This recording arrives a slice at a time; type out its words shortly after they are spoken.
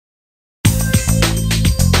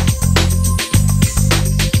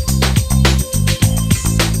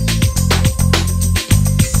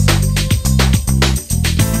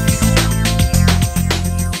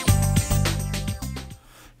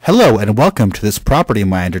Hello and welcome to this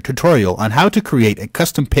PropertyMinder tutorial on how to create a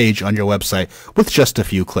custom page on your website with just a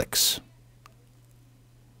few clicks.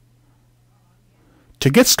 To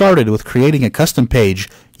get started with creating a custom page,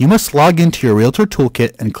 you must log into your Realtor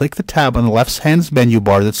Toolkit and click the tab on the left-hand menu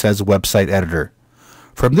bar that says Website Editor.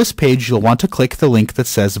 From this page, you'll want to click the link that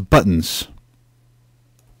says Buttons.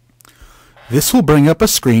 This will bring up a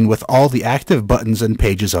screen with all the active buttons and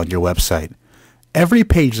pages on your website. Every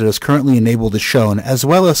page that is currently enabled is shown, as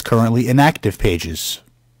well as currently inactive pages.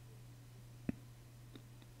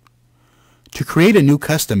 To create a new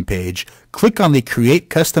custom page, click on the Create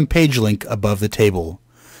Custom Page link above the table.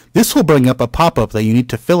 This will bring up a pop-up that you need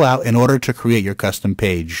to fill out in order to create your custom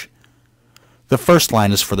page. The first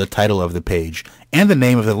line is for the title of the page and the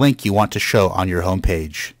name of the link you want to show on your home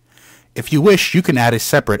page. If you wish, you can add a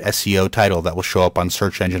separate SEO title that will show up on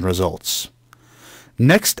search engine results.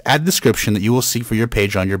 Next, add the description that you will see for your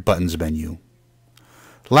page on your Buttons menu.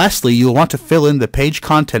 Lastly, you will want to fill in the page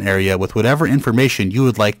content area with whatever information you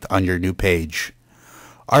would like on your new page.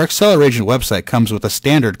 Our Accelerate Agent website comes with a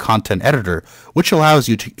standard content editor, which allows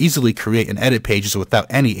you to easily create and edit pages without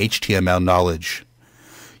any HTML knowledge.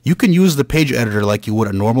 You can use the page editor like you would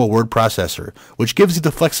a normal word processor, which gives you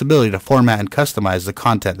the flexibility to format and customize the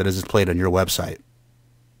content that is displayed on your website.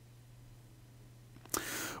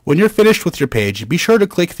 When you're finished with your page, be sure to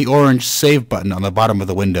click the orange Save button on the bottom of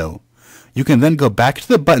the window. You can then go back to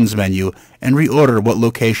the Buttons menu and reorder what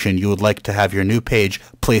location you would like to have your new page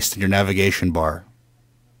placed in your navigation bar.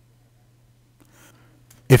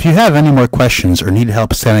 If you have any more questions or need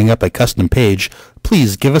help setting up a custom page,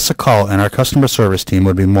 please give us a call and our customer service team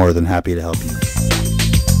would be more than happy to help you.